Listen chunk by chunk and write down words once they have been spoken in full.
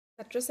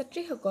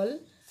ছাত্ৰ-ছাত্ৰীসকল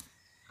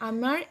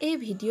আমাৰ এই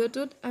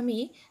ভিডিঅ'টোত আমি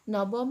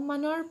নৱম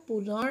মানৰ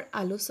পুনৰ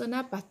আলোচনা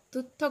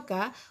পাঠটোত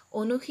থকা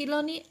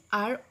অনুশীলনী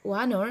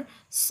R1ৰ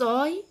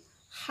 6,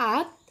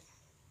 7,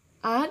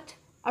 8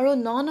 আৰু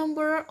 9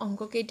 নম্বৰৰ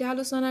অংককেইটা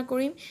আলোচনা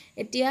কৰিম।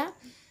 এতিয়া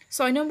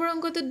 6 নম্বৰ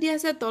অংকটোত দিয়া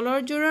আছে তলৰ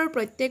জোৰৰ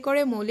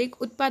প্ৰত্যেকৰে মৌলিক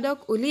উৎপাদক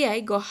উলিয়াই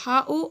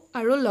গসাউ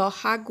আৰু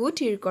লসাগু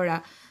থিৰ কৰা।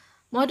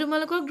 মই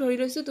তোমালোকক ধৰি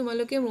লৈছোঁ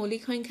তোমালোকে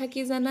মৌলিক সংখ্যা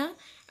কি জানা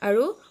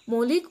আৰু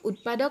মৌলিক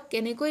উৎপাদক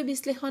কেনেকৈ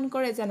বিশ্লেষণ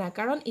কৰে জানা,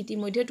 কাৰণ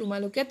ইতিমধ্যে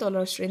তোমালোকে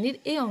তলৰ শ্ৰেণীত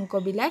এই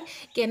অংকবিলাক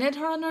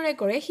কেনেধৰণৰে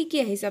কৰে শিকি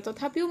আহিছা।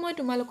 তথাপিও মই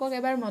তোমালোকক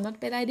এবাৰ মনত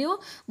পেলাই দিওঁ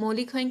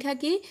মৌলিক সংখ্যা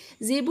কি,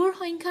 যিবোৰ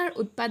সংখ্যাৰ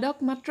উৎপাদক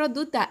মাত্ৰ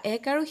দুটা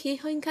এক আৰু সেই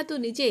সংখ্যাটো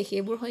নিজেই,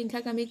 সেইবোৰ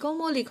সংখ্যাক আমি কওঁ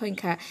মৌলিক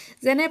সংখ্যা।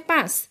 যেনে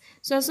 5,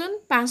 চোৱাচোন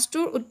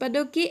 5টোৰ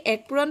উৎপাদক কি,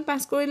 1 পূৰণ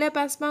 5 কৰিলে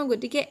 5 পাওঁ,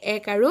 গতিকে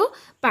 1 আৰু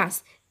 5।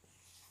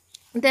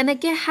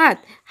 তেনেকৈ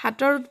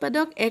 7ৰ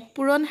উৎপাদক 1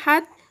 পূৰণ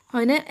 7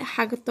 হয়নে,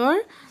 7ৰ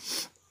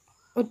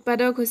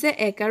উৎপাদক হৈছে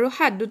 1 আৰু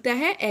 7,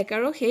 দুটাহে 1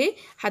 আৰু সেই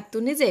 7টো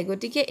নিজে,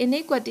 গতিকে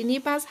এনেকুৱা 3,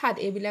 5, 7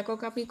 এইবিলাকক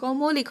আমি কওঁ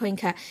মৌলিক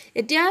সংখ্যা।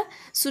 এতিয়া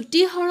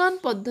চুটি হৰণ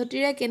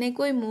পদ্ধতিৰে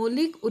কেনেকৈ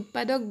মৌলিক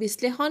উৎপাদক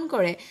বিশ্লেষণ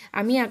কৰে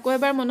আমি আকৌ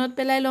এবাৰ মনত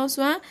পেলাই লওঁ।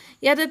 চোৱা,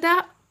 ইয়াত এটা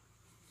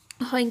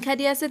সংখ্যা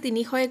দিয়া আছে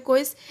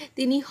 321।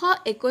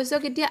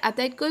 321ক এতিয়া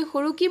আটাইতকৈ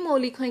সৰু কি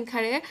মৌলিক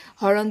সংখ্যাৰে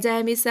হৰণ যায়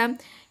আমি চাম।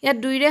 ইয়াত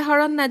 2ৰে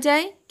হৰণ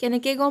নাযায়,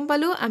 কেনেকৈ গম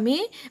পালোঁ, আমি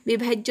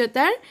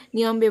বিভাজ্যতাৰ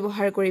নিয়ম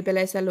ব্যৱহাৰ কৰি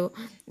পেলাই চালোঁ।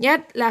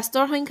 ইয়াত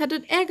লাষ্টৰ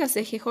সংখ্যাটোত 1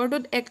 আছে,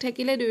 শেষৰটোত 1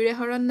 থাকিলে 2ৰে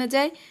হৰণ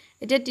নাযায়।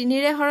 এতিয়া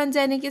 3ৰে হৰণ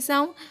যায় নেকি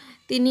চাওঁ।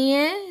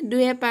 3য়ে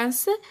 2য়ে 5,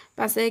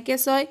 5য়ে 1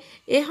 6।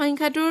 এই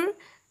সংখ্যাটোৰ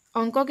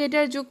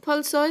অংককেইটাৰ যোগফল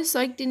 6,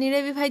 6ক 3ৰে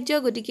বিভাজ্য,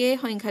 গতিকে এই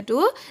সংখ্যাটো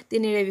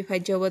 3ৰে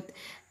বিভাজ্য হ'ব।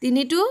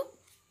 3টো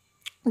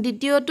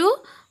দ্বিতীয়টো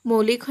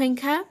মৌলিক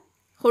সংখ্যা,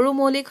 সৰু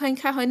মৌলিক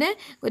সংখ্যা হয়নে,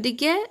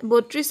 গতিকে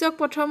 32ক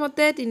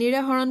প্ৰথমতে 3ৰে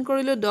হৰণ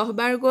কৰিলোঁ, 10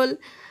 বাৰ গ'ল,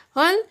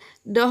 হ'ল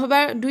 10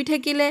 বাৰ 2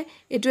 থাকিলে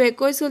এইটো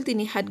 21 হ'ল,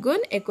 3 7 গুণ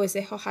 21,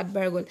 107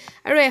 বাৰ গ'ল।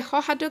 আৰু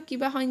 107ক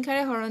কিবা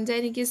সংখ্যাৰে হৰণ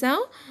যায় নেকি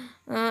চাওঁ।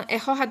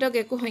 107ক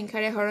একো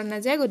সংখ্যাৰে হৰণ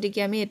নাযায়, গতিকে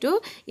আমি এইটো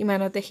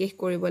ইমানতে শেষ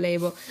কৰিব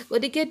লাগিব।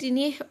 গতিকে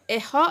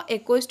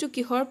 121টো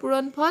কিহৰ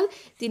পূৰণফল,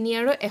 3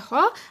 আৰু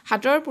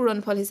 107ৰ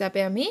পূৰণফল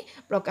হিচাপে আমি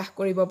প্ৰকাশ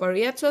কৰিব পাৰোঁ।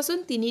 ইয়াত চোৱাচোন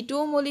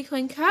 3টোও মৌলিক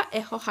সংখ্যা,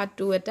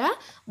 107টোও এটা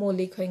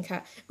মৌলিক সংখ্যা,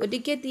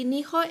 গতিকে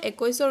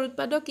 321ৰ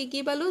উৎপাদক কি কি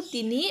পালোঁ,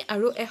 3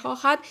 আৰু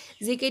 107,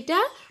 যিকেইটা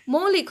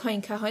মৌলিক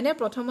সংখ্যা হয়নে।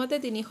 প্ৰথমতে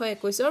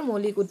 321ৰ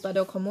মৌলিক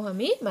উৎপাদকসমূহ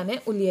আমি মানে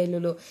উলিয়াই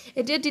ল'লোঁ।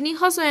 এতিয়া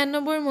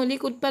 396ৰ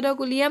মৌলিক উৎপাদক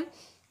উলিয়াম।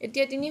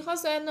 এতিয়া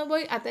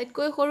 396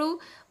 আটাইতকৈ সৰু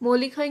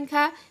মৌলিক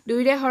সংখ্যা,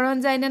 2ৰে হৰণ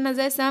যায় নে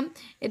নাযায় চাম।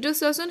 এইটো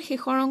চোৱাচোন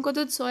শেষৰ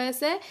অংকটোত 6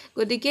 আছে,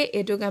 গতিকে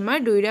এইটোক আমাৰ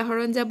 2ৰে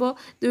হৰণ যাব।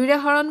 2ৰে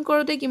হৰণ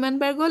কৰোঁতে কিমান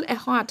বাৰ গ'ল,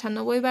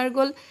 198 বাৰ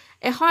গ'ল।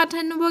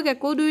 198ক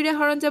আকৌ 2ৰে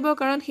হৰণ যাব,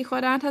 কাৰণ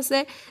শেষত 8 আছে।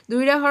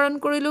 2ৰে হৰণ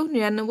কৰিলোঁ,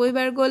 99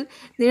 বাৰ গ'ল।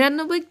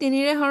 99ক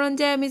 3ৰে হৰণ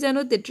যায় আমি জানো,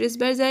 33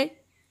 বাৰ যায়,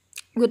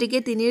 গতিকে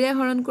 3ৰে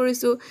হৰণ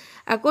কৰিছোঁ।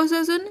 আকৌ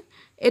চোৱাচোন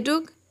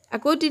এইটোক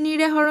আকৌ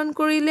 3ৰে হৰণ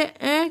কৰিলে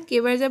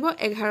কেইবাৰ যাব,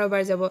 11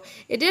 বাৰ যাব।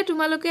 এতিয়া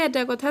তোমালোকে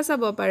এটা কথা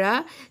চাব পাৰা,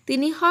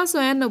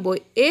 396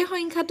 এই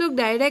সংখ্যাটোক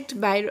ডাইৰেক্ট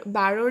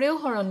 12ৰেও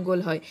হৰণ গ'ল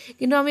হয়,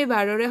 কিন্তু আমি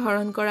 12ৰে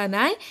হৰণ কৰা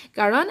নাই,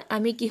 কাৰণ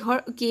আমি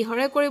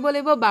কিহৰে কৰিব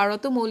লাগিব,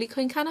 12টো মৌলিক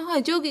সংখ্যা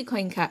নহয়, যৌগিক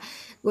সংখ্যা,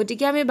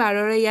 গতিকে আমি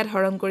 12ৰে ইয়াত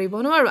হৰণ কৰিব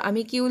নোৱাৰোঁ।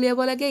 আমি কি উলিয়াব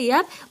লাগে,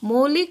 ইয়াত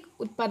মৌলিক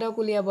উৎপাদক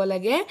উলিয়াব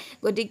লাগে,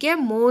 গতিকে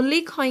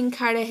মৌলিক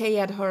সংখ্যাৰেহে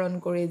ইয়াত হৰণ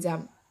কৰি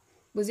যাম।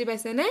 বুজি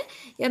পাইছেনে?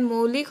 ইয়াত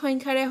মৌলিক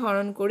সংখ্যাৰে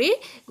হৰণ কৰি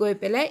গৈ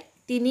পেলাই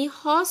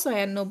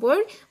 396ৰ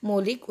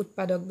মৌলিক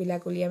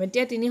উৎপাদকবিলাক উলিয়াম।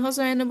 এতিয়া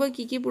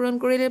 396 কি পূৰণ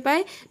কৰিলে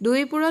পায়,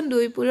 2 পূৰণ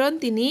 2 পূৰণ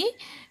 3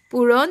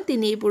 পূৰণ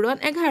 3 পূৰণ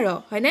 11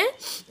 হয়নে,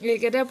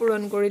 এইকেইটা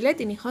পূৰণ কৰিলে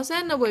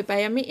 396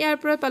 পায়। আমি ইয়াৰ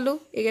পৰা পালোঁ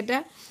এইকেইটা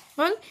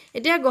হ'ল।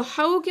 এতিয়া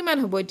গসাউ কিমান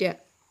হ'ব, এতিয়া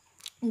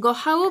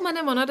গসাউ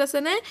মানে মনত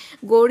আছেনে,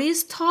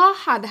 গৰিষ্ঠ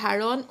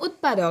সাধাৰণ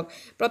উৎপাদক।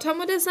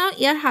 প্ৰথমতে চাওঁ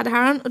ইয়াৰ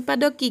সাধাৰণ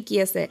উৎপাদক কি কি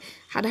আছে।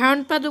 সাধাৰণ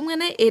উৎপাদক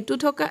মানে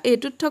এইটোত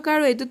থকা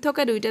আৰু এইটোত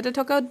থকা দুইটাতে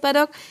থকা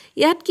উৎপাদক।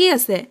 ইয়াত কি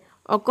আছে,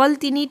 অকল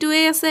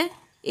 3টোৱেই আছে,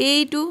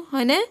 এইটো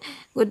হয়নে,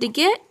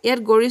 গতিকে ইয়াত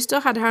গৰিষ্ঠ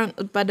সাধাৰণ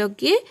উৎপাদক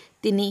কি,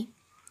 3।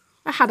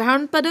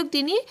 সাধাৰণ উৎপাদক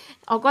 3,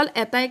 অকল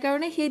এটাই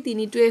কাৰণে সেই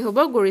 3টোৱেই হ'ব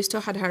গৰিষ্ঠ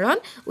সাধাৰণ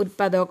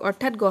উৎপাদক,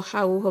 অৰ্থাৎ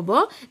গসাউ হ'ব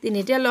 3।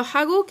 এতিয়া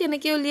লসাগু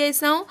কেনেকৈ উলিয়াই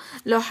চাওঁ।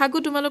 লসাগু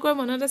তোমালোকৰ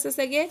মনত আছে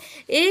চাগে,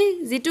 এই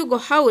যিটো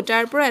গসাউ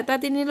তাৰ পৰা এটা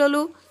 3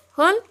 ল'লোঁ,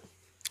 হ'ল,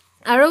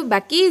 আৰু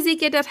বাকী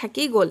যিকেইটা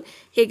থাকি গ'ল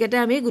সেইকেইটা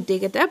আমি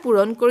গোটেইকেইটা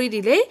পূৰণ কৰি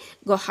দিলেই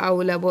গসাউ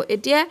ওলাব।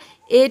 এতিয়া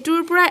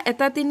এইটোৰ পৰা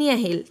এটা 3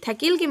 আহিল,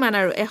 থাকিল কিমান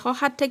আৰু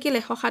 107 থাকিল,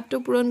 107টো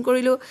পূৰণ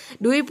কৰিলোঁ।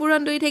 2 পূৰণ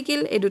 2 থাকিল,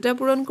 এই দুটা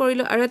পূৰণ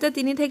কৰিলোঁ, আৰু এটা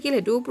 3 থাকিল,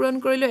 সেইটোও পূৰণ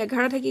কৰিলোঁ।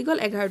 11 থাকি গ'ল,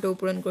 11টোও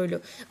পূৰণ কৰিলোঁ,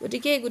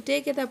 গতিকে এই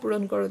গোটেইকেইটা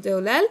পূৰণ কৰোঁতে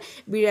ওলাল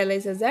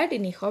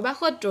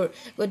 42372।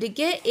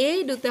 গতিকে এই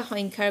দুটা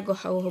সংখ্যাৰ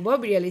গসাউ হ'ব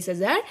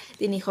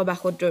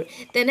 42372।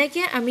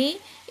 তেনেকৈ আমি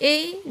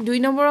এই 2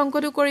 নম্বৰ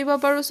অংকটো কৰিব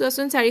পাৰোঁ।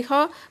 চোৱাচোন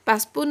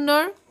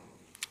 455ৰ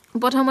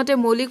প্ৰথমতে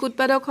মৌলিক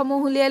উৎপাদকসমূহ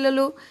উলিয়াই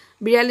ল'লোঁ,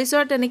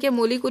 42ৰ তেনেকৈ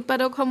মৌলিক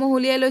উৎপাদকসমূহ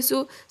উলিয়াই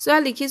লৈছোঁ চোৱা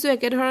লিখিছোঁ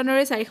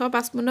একেধৰণৰে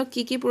 455ক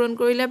কি পূৰণ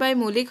কৰিলে পায়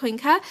মৌলিক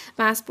সংখ্যা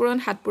 5 পূৰণ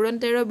 7 পূৰণ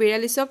 13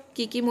 42ক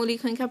কি মৌলিক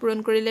সংখ্যা পূৰণ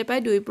কৰিলে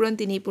পায় 2 পূৰণ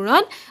 3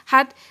 পূৰণ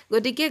 7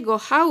 গতিকে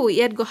গসাগু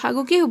ইয়াত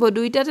গসাগু কি হ'ব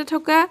দুইটাতে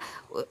থকা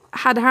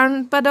সাধাৰণ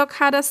উৎপাদক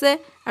 7 আছে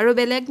আৰু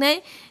বেলেগ নাই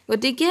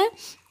গতিকে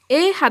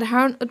এই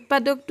সাধাৰণ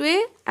উৎপাদকটোৱে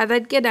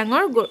আটাইতকৈ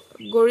ডাঙৰ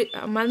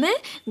মানে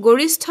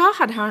গৰিষ্ঠ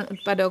সাধাৰণ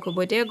উৎপাদক হ'ব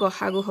এতিয়া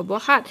গসাগু হ'ব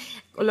 7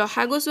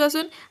 লসাগু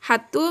চোৱাচোন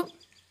 7টো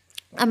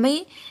আমি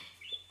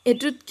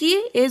এটুত কি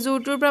এই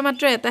জোৰটোৰ পৰা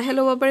মাত্ৰ এটাহে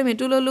ল'ব পাৰিম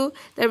এটু ল'লোঁ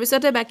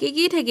তাৰপিছতে বাকী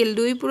কি থাকিল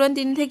 2 পূৰণ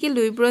 3 থাকিল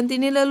 2 পূৰণ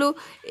 3 ল'লোঁ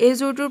এই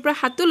জোৰটোৰ পৰা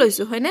 7টো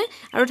লৈছোঁ হয়নে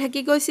আৰু থাকি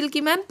গৈছিল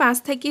কিমান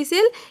 5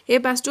 থাকিছিল সেই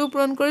 5টো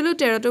পূৰণ কৰিলোঁ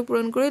 13টো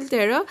পূৰণ কৰিল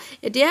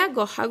 13 এতিয়া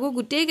গসাগু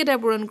গোটেইকেইটা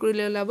পূৰণ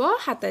কৰিলে ওলাব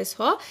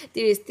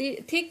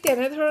 2730 ঠিক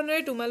তেনেধৰণৰে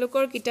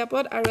তোমালোকৰ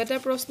কিতাপত আৰু এটা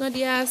প্ৰশ্ন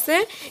দিয়া আছে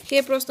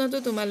সেই প্ৰশ্নটো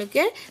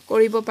তোমালোকে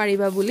কৰিব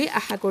পাৰিবা বুলি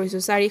আশা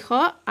কৰিছোঁ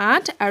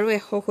 408 আৰু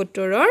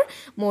 170ৰ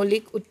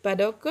মৌলিক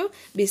উৎপাদক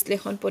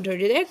বিশ্লেষণ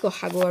পদ্ধতিৰে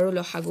গসাগু আৰু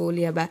লসাগু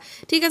উলিয়াবা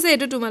ঠিক আছে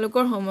এটো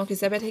তোমালোকৰ হোমৱৰ্ক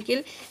হিচাপে থাকিল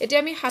এতিয়া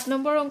আমি 7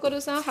 নম্বৰ অংকটো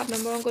চাওঁ 7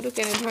 নম্বৰ অংকটো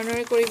কেনে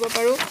ধৰণৰে কৰিব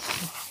পাৰো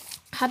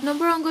 7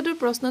 নম্বৰ অংকটোৰ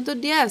প্ৰশ্নটো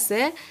দিয়া আছে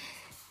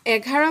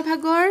 11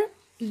 ভাগৰ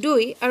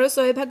 2 আৰু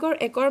 6 ভাগৰ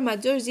 1ৰ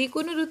মাজৰ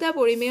যিকোনো দুটা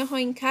পৰিমেয়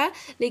সংখ্যা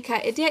লিখা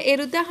এতিয়া এই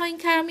দুটা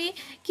সংখ্যা আমি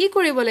কি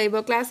কৰিব লাগিব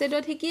ক্লাছ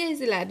 8ত শিকি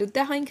আহিছিলা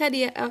দুটা সংখ্যা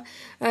দিয়া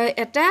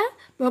এটা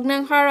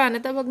ভগ্নাংশ আৰু আন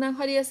এটা ভগ্নাংশ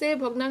দি আছে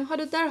ভগ্নাংশ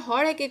দুটাৰ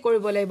হৰ একে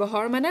কৰিব লাগিব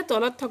হৰ মানে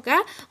তলত থকা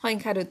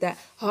সংখ্যা দুটা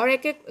হৰ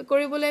একে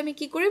কৰিবলৈ আমি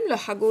কি কৰিম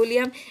লসাগু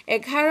উলিয়াম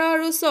 11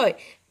 আৰু 6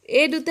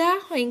 এই দুটা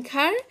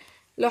সংখ্যাৰ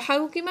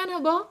লসাগু কিমান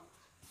হ'ব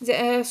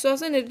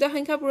চোৱাচোন এই দুটা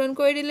সংখ্যা পূৰণ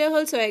কৰি দিলে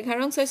হ'ল 6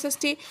 11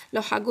 66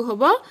 লসাগু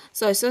হ'ব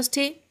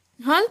 66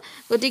 হল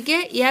গতিকে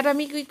ইয়াত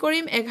আমি কি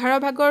কৰিম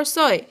 11 ভাগৰ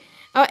 6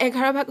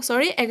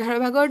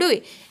 11 ভাগৰ 2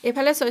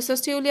 এফালে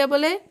 66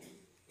 উলিয়াবলৈ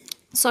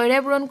 6 ৰে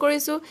পূৰণ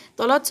কৰিছো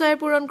তলত 6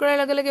 পূৰণ কৰাৰ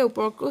লগে লগে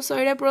ওপৰকো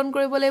 6 ৰে পূৰণ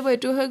কৰিব লাগিব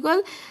এটো হৈ গল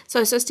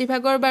 66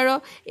 ভাগৰ 12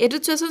 এটো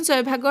চোৱাচোন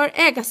 6 ভাগৰ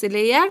 1 আছিল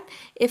ইয়াক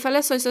এফালে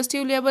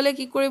 66 উলিয়াবলৈ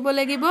কি কৰিব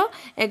লাগিব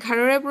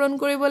 11 ৰে পূৰণ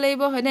কৰিব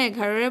লাগিব হয়নে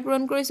 11 ৰে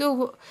পূৰণ কৰিছো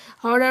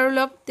হৰ আৰু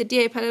লব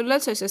তেতিয়া এফালে ওলাল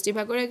 66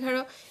 ভাগৰ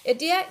 11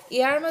 এতিয়া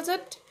ইয়াৰ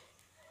মাজত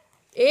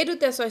এই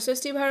দুটা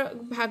 66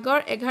 ভাগৰ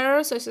 11 আৰু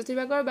 66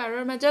 ভাগৰ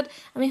 12 ৰ মাজত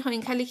আমি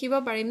সংখ্যা লিখিব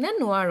পাৰিম না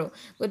নোৱাৰো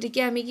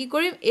গতিকে আমি কি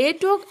কৰিম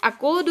এটোক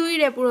আকৌ 2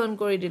 ৰে পূৰণ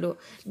কৰি দিলো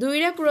 2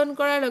 ৰে পূৰণ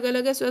কৰাৰ লগে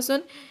লগে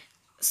চোৱাচোন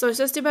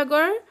 66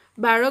 ভাগৰ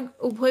 12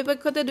 উভয়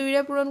পক্ষতে 2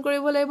 ৰে পূৰণ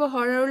কৰিব লাগিব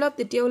হৰ আৰু লব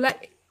তেতিয়া ওলা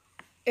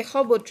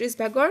 132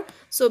 ভাগৰ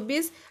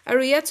 24 আৰু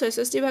ইয়াত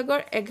 66 ভাগৰ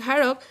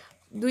 11ক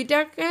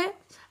দুইটাকে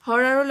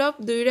হৰ আৰু লব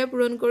 2 ৰে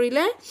পূৰণ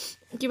কৰিলে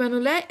কিমান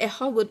ওলাই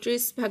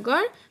 132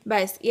 ভাগৰ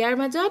 22 ইয়াৰ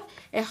মাজত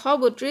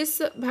 132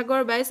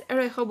 ভাগৰ 22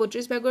 আৰু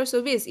 132 ভাগৰ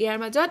 24 ইয়াৰ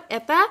মাজত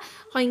এটা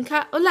সংখ্যা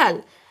ওলাল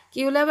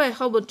কি ওলাব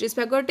 132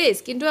 ভাগৰ 23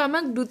 কিন্তু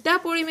আমাক দুটা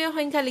পৰিমেয়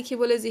সংখ্যা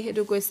লিখিবলৈ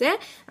যেহেতু কৈছে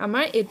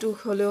আমাৰ এটু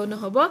হলেও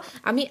নহব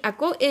আমি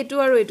আকৌ এটু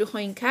আৰু এটু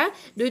সংখ্যা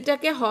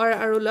দুইটাকে হৰ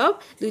আৰু লব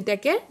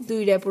দুইটাকে 2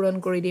 ৰে পূৰণ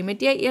কৰি দিম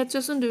এতিয়া ইয়াত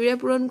চোন 2 ৰে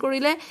পূৰণ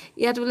কৰিলে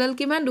ইয়াত ওলাল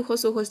কিমান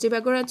 264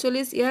 ভাগৰ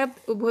 48 ইয়াত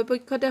উভয়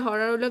পক্ষতে হৰ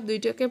আৰু লব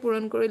দুইটাকে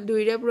পূৰণ কৰি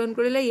 2 ৰে পূৰণ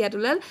কৰিলে ইয়াত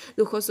ওলাল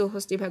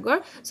 264 ভাগৰ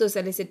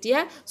 44 এতিয়া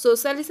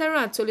 44 আৰু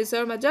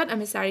 48ৰ মাজত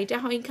আমি চাৰিটা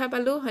সংখ্যা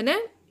পালো হয়নে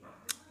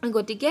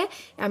গতিকে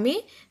আমি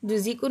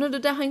যিকোনো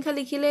দুটা সংখ্যা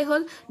লিখিলেই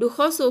হ'ল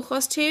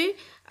 264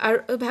 আৰু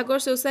ভাগৰ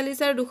 44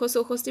 আৰু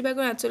 264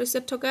 ভাগৰ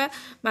 48ত থকা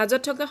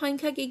মাজত থকা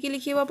সংখ্যা কি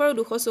লিখিব পাৰো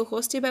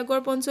 264 ভাগৰ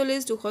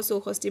 45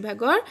 264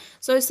 ভাগৰ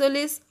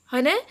 46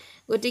 হয়নে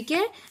গতিকে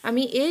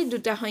আমি এই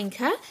দুটা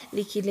সংখ্যা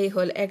লিখিলেই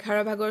হ'ল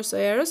 11 ভাগৰ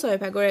 6 আৰু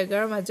 6 ভাগৰ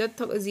 11ৰ মাজত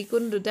থকা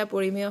যিকোনো দুটা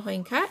পৰিমেয়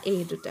সংখ্যা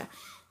এই দুটা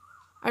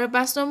আৰু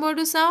 5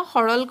 নম্বৰটো চাও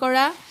সৰল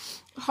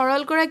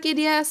কৰা কি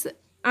দিয়া আছে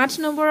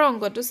 8 নম্বৰৰ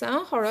অংকটো চাও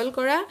সৰল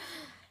কৰা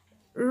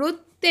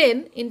 √10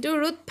 *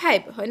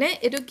 √5 হয়নে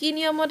এটো কি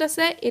নিয়মত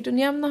আছে এটো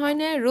নিয়ম নহয়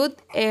নে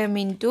 √m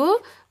 *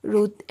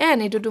 √n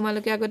এটো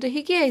তোমালোকে আগতে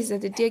শিকি আহিছে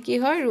তেতিয়া কি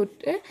হয়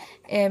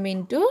 √m *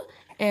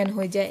 n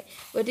হৈ যায়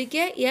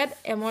গতিকে ইয়াত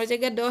m ৰ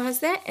জায়গাত 10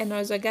 আছে n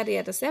ৰ জায়গাত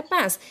ইয়াত আছে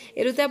 5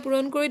 এই দুটা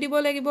পূৰণ কৰি দিব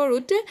লাগিব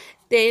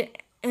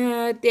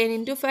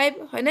 √10 * 5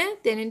 হয়নে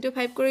 10 *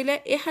 5 কৰিলে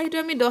এই শাৰীটো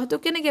আমি 10 টো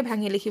কেনেকৈ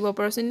ভাঙি লিখিব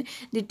পাৰোচোন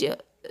দ্বিতীয়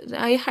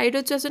এই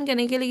শাৰীটোত চোৱাচোন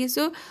কেনেকৈ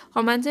লিখিছো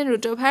সমানচিন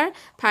 √5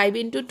 *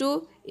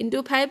 2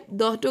 * 5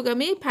 10 টোক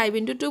আমি 5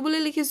 * 2 বুলি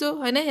লিখিছো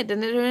হয়নে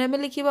হেতেনে ধৰণে আমি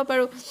লিখিব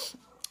পাৰো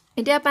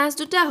এতিয়া 5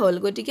 দুটা হল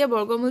গতিকে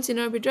বৰ্গমূল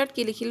চিনৰ ভিতৰত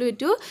কি লিখিলো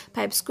এটো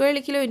 5 স্কয়াৰ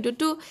লিখিলো *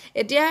 2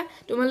 এতিয়া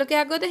তোমালোকে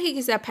আগতে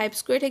শিকিছা 5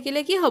 স্কয়াৰ থাকিলে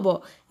কি হ'ব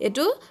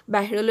এটো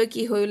বাহিৰলৈ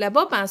কি হৈ ওলাব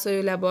 5 হৈ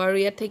ওলাব আৰু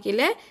ইয়াত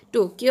থাকিলে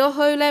 2 কিয়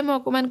হৈ ওলাই মই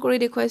অকমান কৰি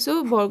দেখুৱাইছো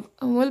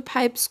বৰ্গমূল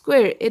 5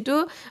 স্কয়াৰ এটো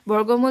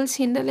বৰ্গমূল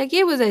চিনডালে কি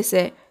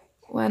বুজাইছে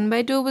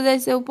 1/2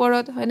 বুজাইছে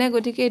ওপৰত হয়নে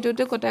গতিকে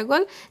এটোতে কটা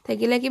গল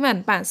থাকিলে কিমান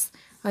 5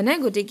 হয়নে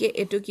গতিকে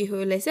এটো কি হৈ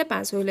ওলাইছে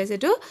 5 হৈ ওলাইছে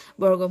এটো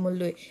বৰ্গমূল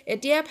 2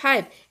 এতিয়া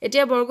 5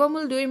 এতিয়া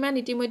বৰ্গমূল 2 ৰ মান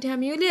ইতিমধ্যে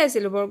আমি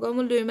উলিয়াইছিলো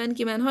বৰ্গমূল 2 ৰ মান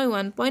কিমান হয়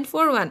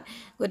 1.41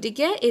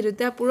 গতিকে এই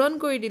দুটা পূৰণ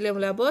কৰি দিলে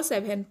ওলাব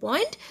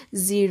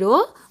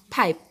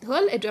 7.05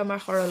 হল এটো আমাৰ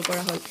সৰল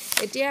কৰা হল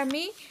এতিয়া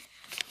আমি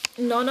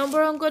 9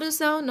 নম্বৰ অংকটো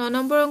চাওঁ 9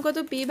 নম্বৰ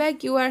অংকটো p বাই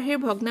q আৰ্হিৰ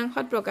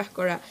ভগ্নাংশত প্ৰকাশ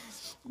কৰা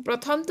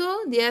প্ৰথমটো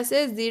দিয়া আছে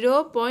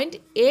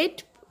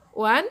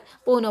 0.81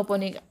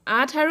 পৌনপণিক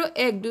 8 আৰু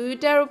 1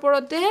 দুয়োটাৰ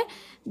ওপৰতে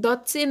ডট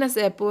চিন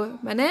আছে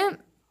মানে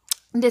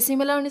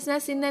ডেসিমেলৰ নিচিনা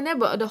চিন নাই নে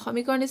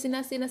দশমিকৰ নিচিনা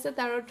চিন আছে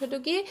তাৰ অৰ্থটো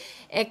কি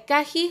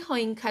 81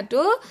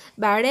 সংখ্যাটো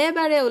বাৰে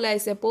বাৰে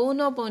ওলাইছে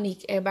পৌনপণিক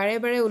বাৰে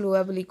বাৰে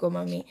ওলোৱা বুলি কম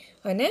আমি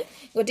হয়নে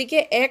গতিকে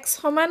x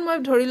সমান মই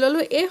ধৰি ললো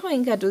এই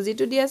সংখ্যাটো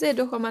যেটো দি আছে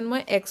এটো সমান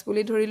মই x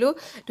বুলি ধৰিলো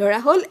ধৰা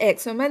হল x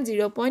সমান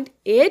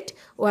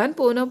 0.81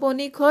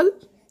 পৌনপণিক হল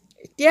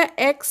এতিয়া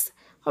x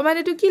সমান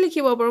এটো কি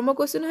লিখিব পাৰো মই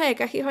কৈছো নহয়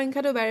 81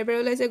 সংখ্যাটো বাৰে বাৰে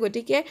ওলাইছে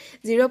গতিকে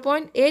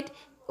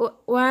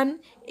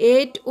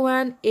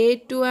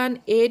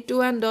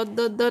 0.81818181 ডট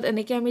ডট ডট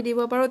এনেকৈ আমি দিব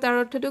পাৰো তাৰ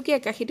অৰ্থটো কি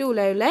 81 টো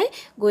ওলাই ওলাই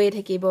গৈ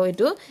থাকিব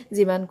এটো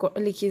যিমান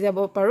লিখি যাব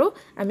পাৰো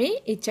আমি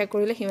ইচ্ছা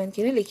কৰিলে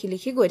হিমানখিনি লিখি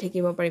লিখি গৈ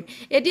থাকিব পাৰিম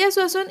এতিয়া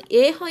চোৱাচোন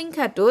এই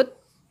সংখ্যাটোত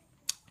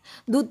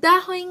দুটা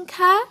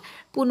সংখ্যা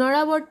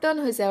পুনৰাবৰ্তন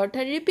হৈছে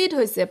অৰ্থাৎ ৰিপিট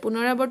হৈছে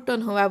পুনৰাবৰ্তন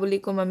হোৱা বুলি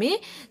কম আমি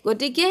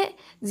গতিকে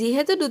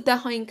যিহেতু দুটা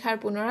সংখ্যাৰ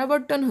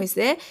পুনৰাবৰ্তন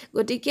হৈছে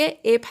গতিকে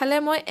এইফালে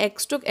মই x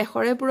টোক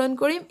 1 ৰে পূৰণ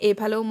কৰিম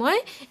এইফালেও মই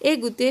এই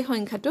গোটেই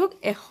সংখ্যাটোক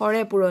 1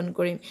 ৰে পূৰণ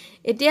কৰিম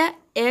এতিয়া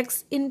x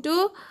 * 100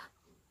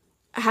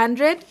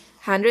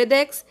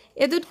 100x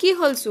এদুত কি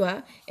হল চোৱা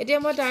এতিয়া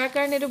মই তাৰ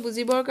কাৰণে এটো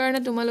বুজিবৰ কাৰণে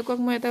তোমালোকক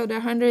মই এটা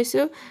উদাহৰণ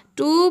দিছো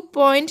 2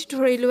 পইণ্ট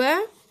ধৰি লোৱা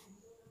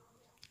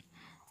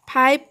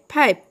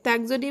 55 তাক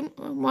যদি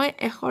মই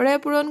 1 ৰে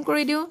পূৰণ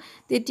কৰি দিও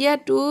তেতিয়া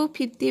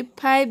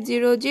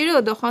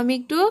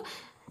 25500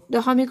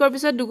 দশমিকৰ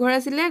পিছত দুঘৰ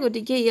আছিল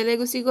গতিকে ইয়ালে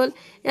গুছি গল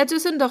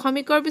ইয়াতচোন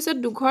দশমিকৰ পিছত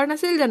দুঘৰ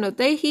নাছিল জানো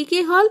তাই কি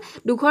হল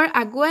দুঘৰ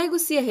আগুৱাই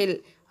গুছি আহিল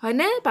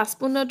হয়নে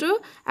 55 টো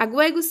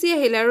আগুৱাই গুছি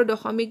আহিল আৰু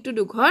দশমিকটো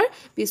দুঘৰ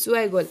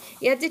পিছুৱাই গল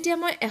ইয়াত যেতিয়া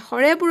মই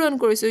 1 ৰে পূৰণ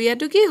কৰিছো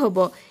ইয়াটো কি হ'ব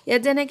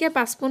ইয়াত যেনেকৈ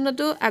 55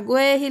 টো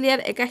আগুৱাই আহিল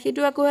ইয়াত 81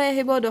 টো আগুৱাই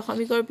আহিব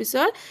দশমিকৰ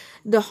পিছত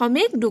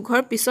দশমিক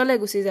দুঘৰ পিছলে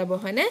গুছি যাব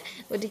হয়নে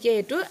গতিকে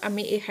এটো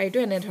আমি এই হাইটো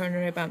এনে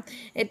ধৰণৰে পাম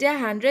এতিয়া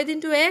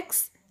 100 * x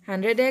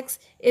 100x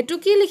এটো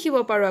কি লিখিব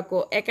পাৰো আকৌ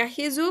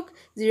 81 যোগ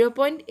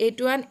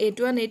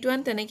 0.818181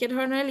 তেনেকৈ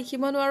ধৰণৰে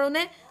লিখিব নোৱাৰো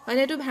নে মানে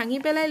এটো ভাঙি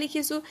পেলাই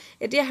লিখিছো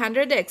এতিয়া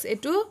 100x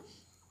এটো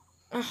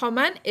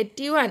সমান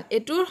 81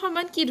 এটোৰ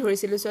সমান কি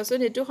ধৰিছিলো চোৱাচোন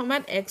এটো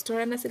সমান x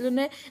ধৰা নাছিলো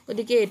নে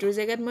গতিকে এটোৰ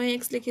জায়গাত মই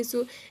x লিখিছো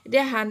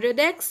এতিয়া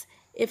 100x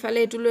এফালে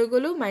এটো লৈ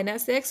গলো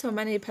 -x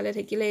সমান এফালে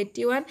থাকিলে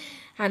 81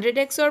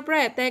 100x ৰ পৰা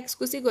এটা x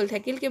গুছি গল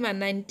থাকিল কিমান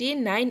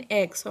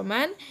 99x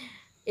সমান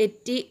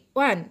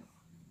 81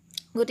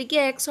 গতিকে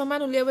x সমান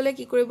উলিয়াবলৈ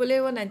কি কৰিব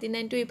লাগিব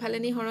 99 টো ইফালে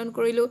নি হৰণ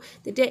কৰিলো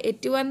তেতিয়া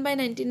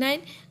 81/99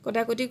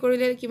 কটাকটি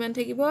কৰিলে কিমান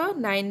থাকিব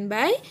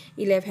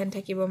 9/11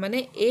 থাকিব মানে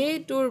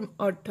এইটোৰ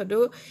অৰ্থটো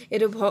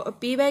এটো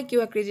p/q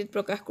আকৃতিত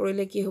প্ৰকাশ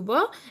কৰিলে কি হ'ব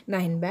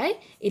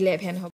 9/11 হ'ব